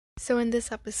So, in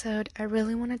this episode, I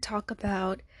really want to talk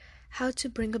about how to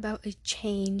bring about a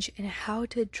change and how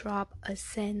to drop a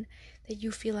sin that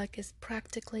you feel like is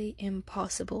practically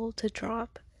impossible to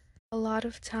drop. A lot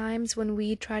of times, when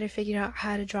we try to figure out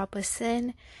how to drop a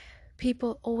sin,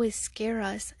 people always scare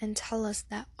us and tell us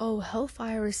that, oh,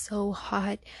 hellfire is so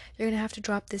hot, you're gonna have to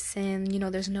drop this sin,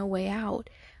 there's no way out,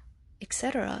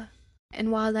 etc.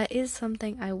 And while that is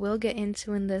something I will get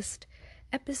into in this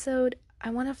episode, I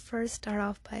want to first start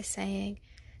off by saying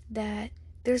that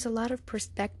there's a lot of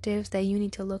perspectives that you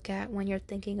need to look at when you're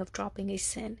thinking of dropping a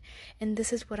sin, and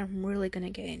this is what I'm really going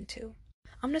to get into.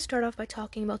 I'm going to start off by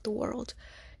talking about the world.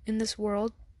 In this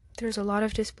world, there's a lot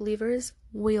of disbelievers.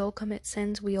 We all commit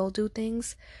sins, we all do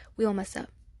things, we all mess up.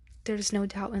 There's no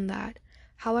doubt in that.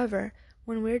 However,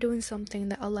 when we're doing something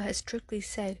that Allah has strictly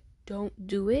said, don't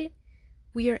do it,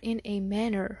 we are in a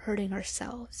manner hurting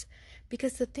ourselves.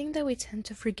 Because the thing that we tend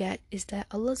to forget is that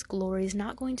Allah's glory is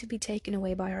not going to be taken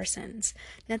away by our sins.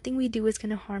 Nothing we do is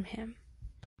going to harm Him.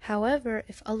 However,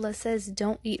 if Allah says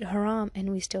don't eat haram and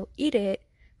we still eat it,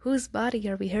 whose body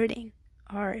are we hurting?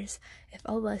 Ours. If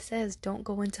Allah says don't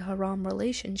go into haram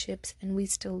relationships and we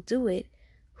still do it,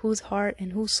 whose heart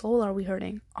and whose soul are we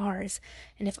hurting? Ours.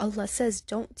 And if Allah says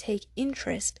don't take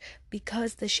interest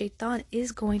because the shaitan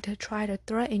is going to try to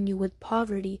threaten you with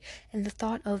poverty and the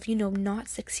thought of, not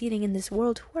succeeding in this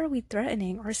world, who are we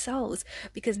threatening? Ourselves.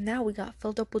 Because now we got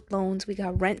filled up with loans, we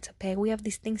got rent to pay, we have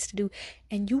these things to do,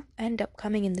 and you end up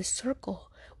coming in this circle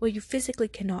where you physically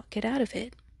cannot get out of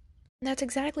it. That's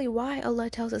exactly why Allah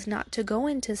tells us not to go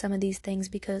into some of these things,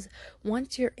 because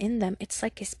once you're in them, it's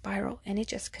like a spiral and it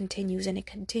just continues and it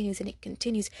continues and it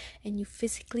continues and you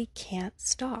physically can't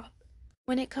stop.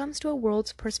 When it comes to a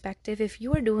world's perspective, if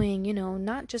you are doing,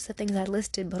 not just the things I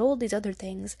listed, but all these other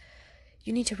things,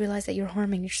 you need to realize that you're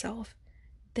harming yourself.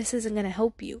 This isn't going to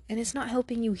help you, and it's not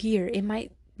helping you here. It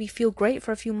might feel great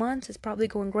for a few months, it's probably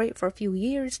going great for a few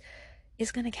years.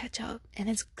 It's gonna catch up and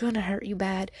it's gonna hurt you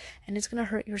bad and it's gonna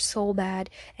hurt your soul bad.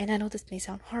 And I know this may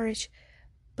sound harsh,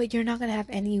 but you're not gonna have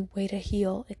any way to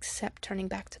heal except turning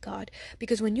back to God.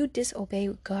 Because when you disobey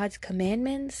God's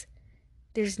commandments,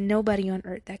 there's nobody on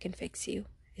earth that can fix you.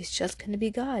 It's just gonna be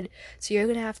God. So you're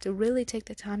gonna have to really take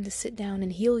the time to sit down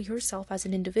and heal yourself as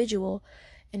an individual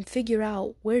and figure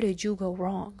out, where did you go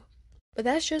wrong? But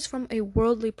that's just from a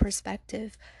worldly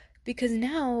perspective. Because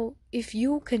now, if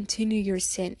you continue your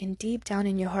sin and deep down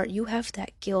in your heart you have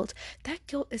that guilt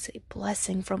is a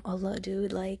blessing from Allah,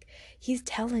 dude. Like, He's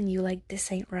telling you, like,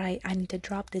 this ain't right, I need to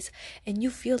drop this. And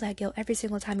you feel that guilt every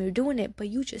single time you're doing it, but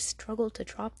you just struggle to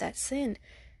drop that sin.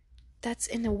 That's,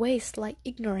 in a way, slight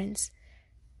ignorance.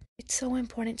 It's so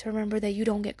important to remember that you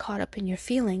don't get caught up in your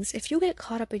feelings. If you get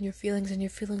caught up in your feelings and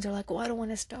your feelings are like, I don't want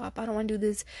to stop, I don't want to do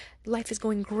this, life is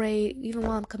going great, even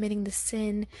while I'm committing the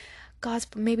sin, God's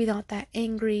maybe not that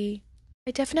angry.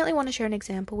 I definitely want to share an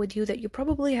example with you that you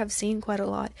probably have seen quite a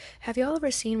lot. Have y'all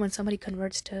ever seen when somebody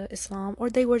converts to Islam, or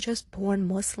they were just born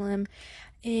Muslim,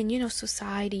 and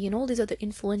society and all these other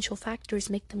influential factors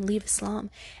make them leave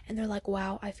Islam, and they're like,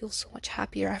 wow, I feel so much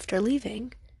happier after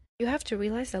leaving. You have to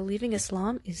realize that leaving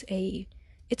Islam it's a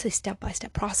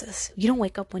step-by-step process. You don't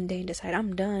wake up one day and decide,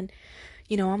 I'm done,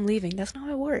 I'm leaving. That's not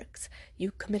how it works.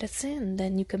 You commit a sin,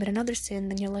 then you commit another sin,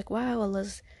 then you're like, wow,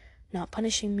 Allah's not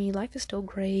punishing me, life is still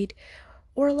great.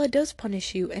 Or Allah does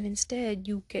punish you, and instead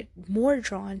you get more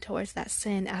drawn towards that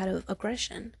sin out of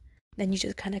aggression. Then you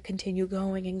just kind of continue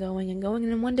going and going and going,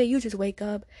 and then one day you just wake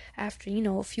up after,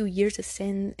 a few years of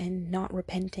sin and not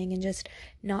repenting and just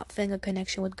not feeling a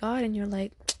connection with God, and you're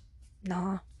like,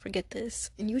 nah, forget this.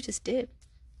 And you just dip.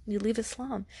 You leave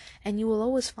Islam. And you will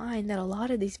always find that a lot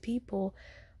of these people,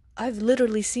 I've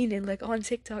literally seen it, like, on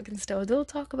TikTok and stuff, they'll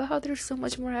talk about how they're so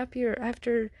much more happier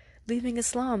after leaving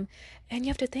Islam. And you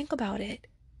have to think about it.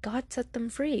 God set them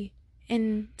free.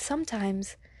 And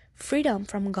sometimes freedom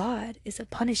from God is a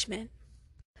punishment.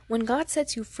 When God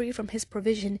sets you free from His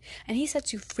provision and He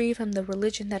sets you free from the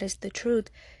religion that is the truth,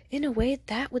 in a way,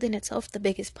 that within itself the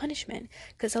biggest punishment.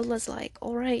 Because Allah's like,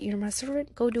 alright, you're my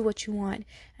servant, go do what you want.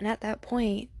 And at that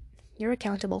point, you're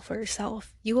accountable for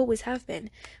yourself. You always have been.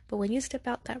 But when you step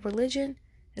out that religion,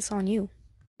 it's on you.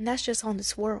 And that's just on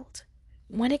this world.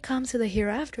 When it comes to the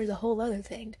hereafter, the whole other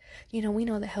thing, we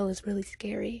know that hell is really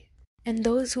scary. And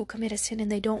those who commit a sin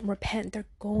and they don't repent, they're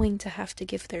going to have to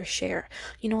give their share.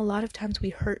 A lot of times we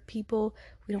hurt people,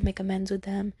 we don't make amends with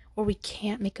them, or we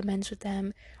can't make amends with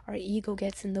them, our ego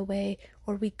gets in the way,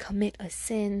 or we commit a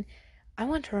sin. I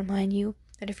want to remind you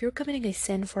that if you're committing a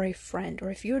sin for a friend,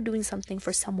 or if you're doing something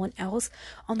for someone else,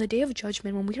 on the day of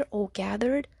judgment, when we are all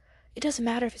gathered, it doesn't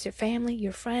matter if it's your family,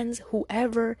 your friends,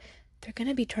 whoever, they're going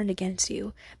to be turned against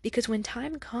you. Because when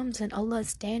time comes and Allah is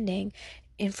standing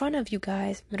in front of you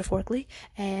guys, metaphorically,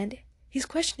 and He's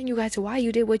questioning you guys why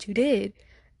you did what you did,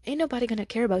 ain't nobody gonna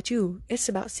care about you. It's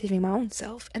about saving my own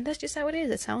self. And that's just how it is.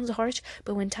 It sounds harsh,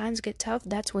 but when times get tough,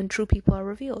 that's when true people are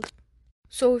revealed.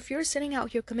 So if you're sitting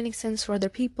out here committing sins for other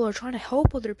people or trying to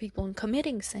help other people in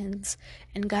committing sins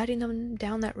and guiding them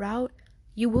down that route,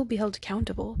 you will be held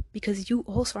accountable because you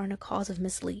also are in a cause of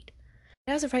mislead.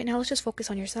 As of right now, let's just focus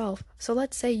on yourself. So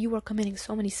let's say you are committing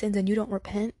so many sins and you don't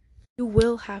repent. You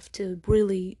will have to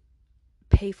really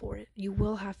pay for it. You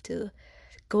will have to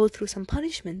go through some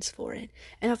punishments for it.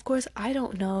 And of course, I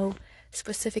don't know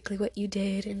specifically what you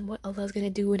did and what Allah's gonna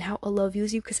do and how Allah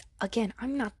views you, because again,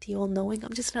 I'm not the all-knowing,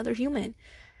 I'm just another human.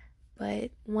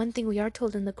 But one thing we are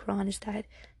told in the Quran is that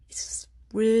it's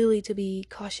really to be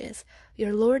cautious.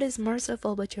 Your Lord is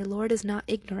merciful, but your Lord is not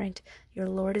ignorant. Your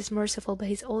Lord is merciful, but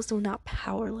He's also not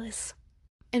powerless.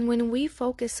 And when we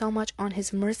focus so much on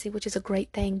His mercy, which is a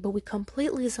great thing, but we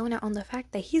completely zone out on the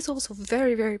fact that He's also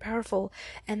very, very powerful,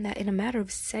 and that in a matter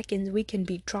of seconds we can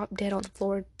be dropped dead on the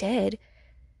floor dead,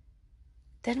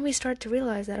 then we start to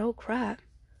realize that, oh crap,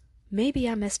 maybe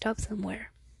I messed up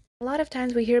somewhere. A lot of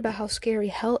times we hear about how scary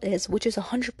hell is, which is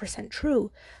 100%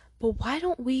 true, but why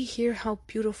don't we hear how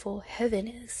beautiful heaven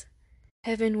is?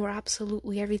 Heaven, where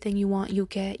absolutely everything you want you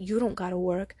get. You don't gotta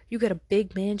work. You get a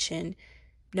big mansion,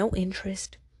 no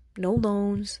interest, no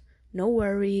loans, no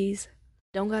worries.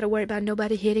 Don't gotta worry about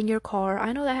nobody hitting your car.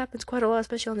 I know that happens quite a lot,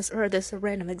 especially on this earth. This is a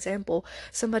random example.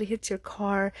 Somebody hits your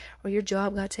car, or your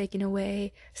job got taken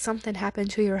away, something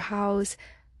happened to your house.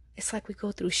 It's like we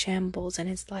go through shambles, and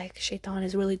it's like Shaitan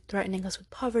is really threatening us with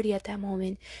poverty at that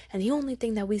moment, and the only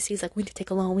thing that we see is like, we need to take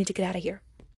a loan, we need to get out of here.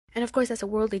 And of course that's a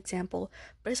worldly example,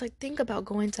 but it's like, think about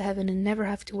going to heaven and never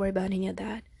have to worry about any of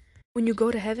that. When you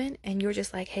go to heaven and you're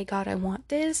just like, hey God, I want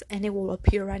this, and it will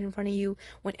appear right in front of you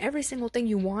when every single thing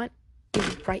you want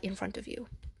is right in front of you.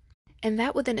 And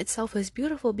that within itself is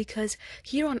beautiful, because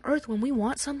here on earth, when we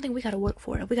want something, we gotta work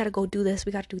for it. We gotta go do this,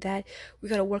 we gotta do that. We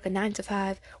gotta work a 9 to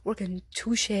 5, work in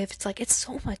 2 shifts. Like, it's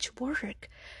so much work.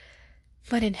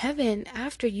 But in heaven,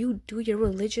 after you do your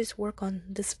religious work on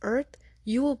this earth,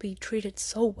 you will be treated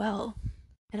so well.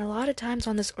 And a lot of times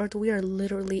on this earth, we are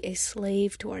literally a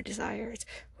slave to our desires.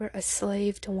 We're a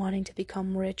slave to wanting to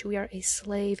become rich. We are a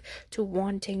slave to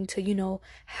wanting to,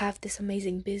 have this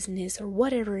amazing business or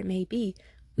whatever it may be.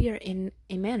 We are in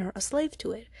a manner a slave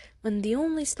to it. When the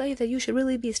only slave that you should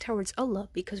really be is towards Allah.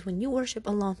 Because when you worship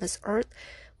Allah on this earth,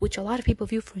 which a lot of people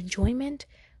view for enjoyment,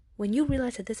 when you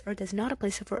realize that this earth is not a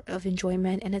place of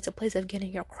enjoyment, and it's a place of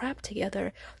getting your crap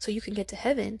together so you can get to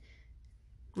heaven,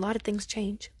 a lot of things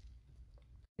change.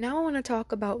 Now I want to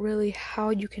talk about really how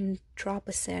you can drop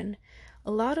a sin. A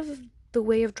lot of the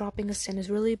way of dropping a sin is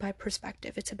really by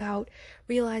perspective. It's about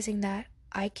realizing that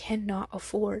I cannot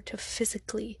afford to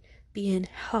physically be in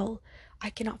hell.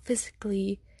 I cannot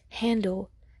physically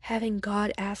handle having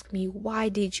God ask me, why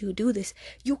did you do this?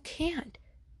 You can't.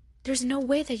 There's no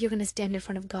way that you're going to stand in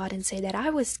front of God and say that I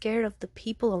was scared of the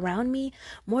people around me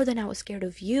more than I was scared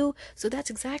of you, so that's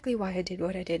exactly why I did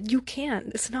what I did. You can't.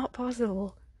 It's not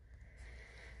possible.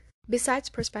 Besides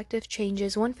perspective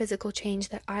changes, one physical change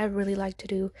that I really like to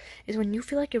do is when you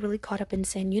feel like you're really caught up in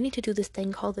sin, you need to do this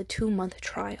thing called the 2-month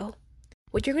trial.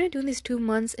 What you're going to do in these 2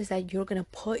 months is that you're going to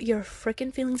put your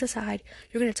freaking feelings aside,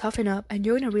 you're going to toughen up, and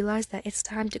you're going to realize that it's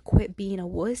time to quit being a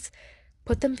wuss.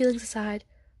 Put them feelings aside,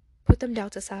 put them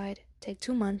doubts aside, take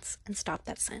 2 months, and stop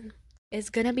that sin. It's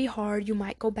going to be hard, you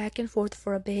might go back and forth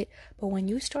for a bit, but when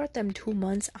you start them 2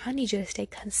 months, I need you to stay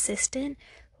consistent,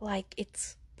 like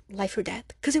it's life or death,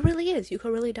 because it really is. You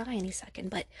could really die any second,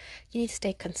 but you need to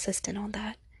stay consistent on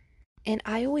that. And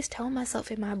I always tell myself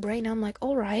in my brain, I'm like,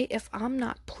 all right, if I'm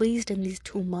not pleased in these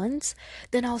 2 months,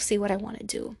 then I'll see what I want to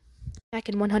do. I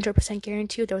can 100%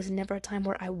 guarantee you there was never a time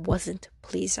where I wasn't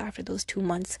pleased after those 2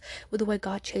 months with the way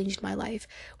God changed my life.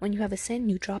 When you have a sin,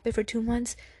 you drop it for 2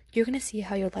 months, you're going to see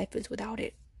how your life is without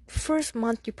it. First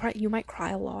month, you might cry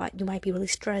a lot, you might be really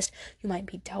stressed, you might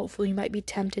be doubtful, you might be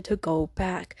tempted to go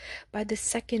back. By the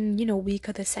second, week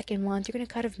of the second month, you're going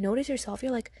to kind of notice yourself,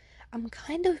 you're like, I'm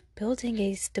kind of building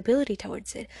a stability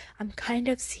towards it. I'm kind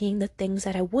of seeing the things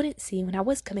that I wouldn't see when I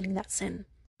was committing that sin.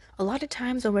 A lot of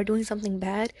times when we're doing something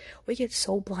bad, we get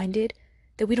so blinded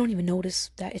that we don't even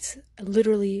notice that it's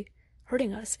literally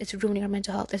hurting us. It's ruining our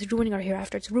mental health, it's ruining our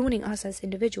hereafter, it's ruining us as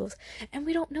individuals, and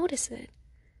we don't notice it.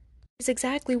 It's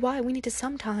exactly why we need to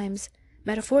sometimes,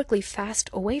 metaphorically, fast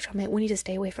away from it. We need to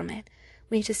stay away from it.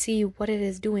 We need to see what it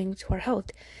is doing to our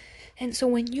health. And so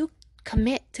when you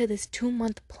commit to this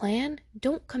 2-month plan,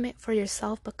 don't commit for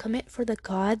yourself, but commit for the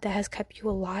God that has kept you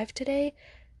alive today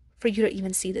for you to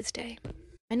even see this day.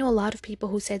 I know a lot of people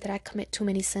who say that I commit too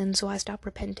many sins, so I stop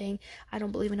repenting. I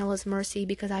don't believe in Allah's mercy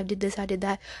because I did this, I did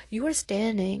that. You are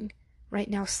standing right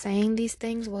now saying these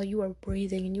things while you are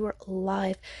breathing and you are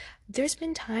alive. There's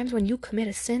been times when you commit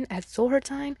a sin at Zohar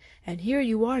time, and here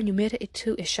you are and you made it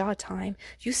to Isha time.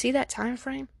 You see that time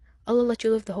frame? Allah let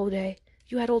you live the whole day.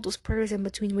 You had all those prayers in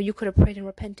between where you could have prayed and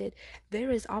repented.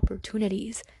 There is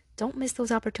opportunities. Don't miss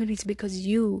those opportunities because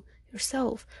you,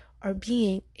 yourself, are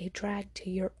being a drag to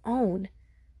your own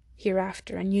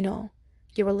hereafter and your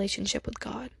relationship with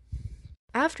God.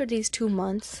 After these 2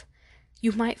 months,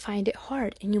 you might find it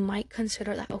hard and you might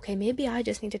consider that, okay, maybe I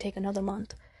just need to take another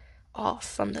month off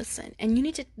from the sin, and you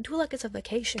need to do like it's a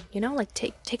vacation, like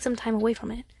take some time away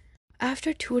from it.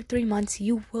 After 2 or 3 months,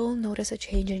 you will notice a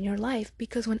change in your life,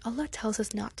 because when Allah tells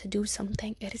us not to do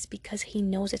something, it is because He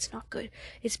knows it's not good.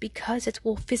 It's because it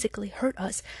will physically hurt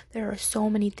us. There are so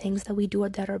many things that we do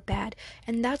that are bad,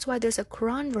 and that's why there's a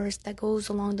Quran verse that goes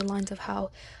along the lines of how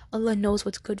Allah knows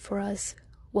what's good for us.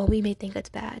 Well, we may think it's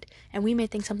bad, and we may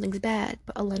think something's bad,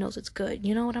 but Allah knows it's good.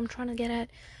 You know what I'm trying to get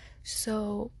at?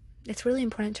 So it's really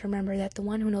important to remember that the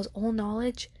one who knows all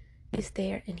knowledge is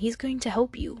there, and He's going to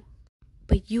help you.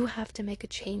 But you have to make a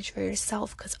change for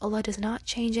yourself, because Allah does not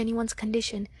change anyone's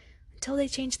condition until they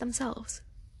change themselves.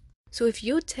 So if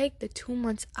you take the 2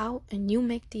 months out and you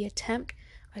make the attempt,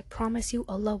 I promise you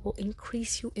Allah will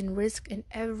increase you in rizq in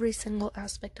every single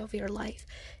aspect of your life.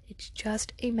 It's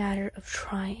just a matter of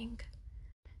trying.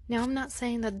 Now, I'm not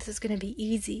saying that this is going to be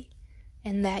easy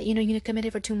and that, you commit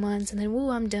it for 2 months and then,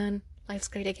 woo, I'm done, life's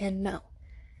great again. No.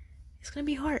 It's going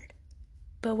to be hard.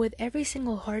 But with every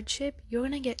single hardship, you're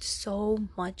going to get so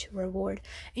much reward.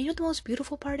 And the most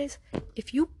beautiful part is,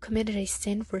 if you committed a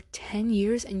sin for 10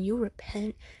 years and you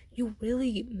repent, you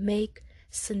really make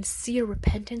sincere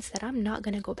repentance that I'm not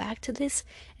going to go back to this,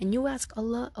 and you ask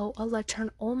Allah, oh Allah,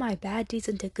 turn all my bad deeds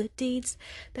into good deeds,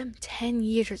 them 10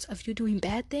 years of you doing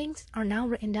bad things are now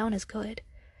written down as good.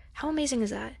 How amazing is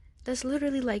that? That's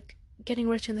literally like getting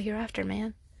rich in the hereafter,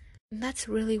 man. And that's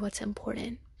really what's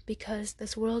important. Because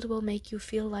this world will make you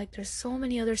feel like there's so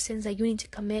many other sins that you need to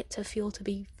commit to feel to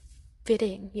be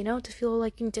fitting, to feel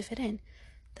like you need to fit in.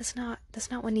 That's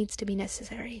not what needs to be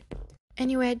necessary.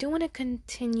 Anyway, I do want to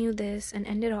continue this and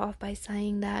end it off by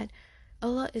saying that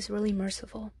Allah is really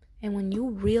merciful. And when you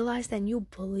realize that and you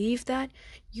believe that,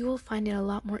 you will find it a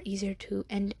lot more easier to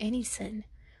end any sin.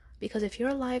 Because if you're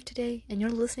alive today and you're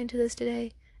listening to this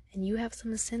today and you have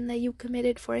some sin that you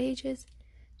committed for ages,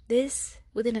 this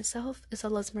within itself is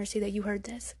Allah's mercy that you heard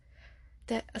this,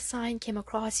 that a sign came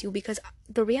across you, because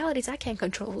the reality is I can't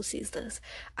control who sees this.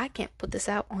 I can't put this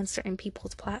out on certain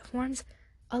people's platforms.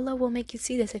 Allah will make you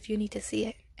see this if you need to see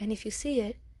it. And if you see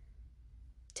it,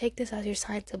 take this as your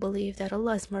sign to believe that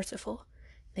Allah is merciful,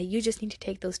 that you just need to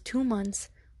take those 2 months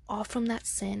off from that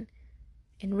sin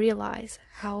and realize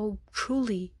how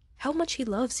much He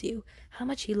loves you,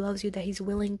 that He's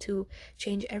willing to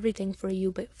change everything for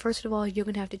you. But first of all, you're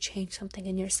going to have to change something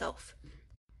in yourself.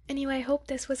 Anyway, I hope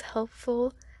this was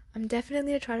helpful. I'm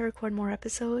definitely going to try to record more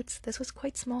episodes. This was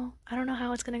quite small. I don't know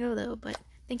how it's going to go though, but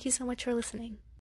thank you so much for listening.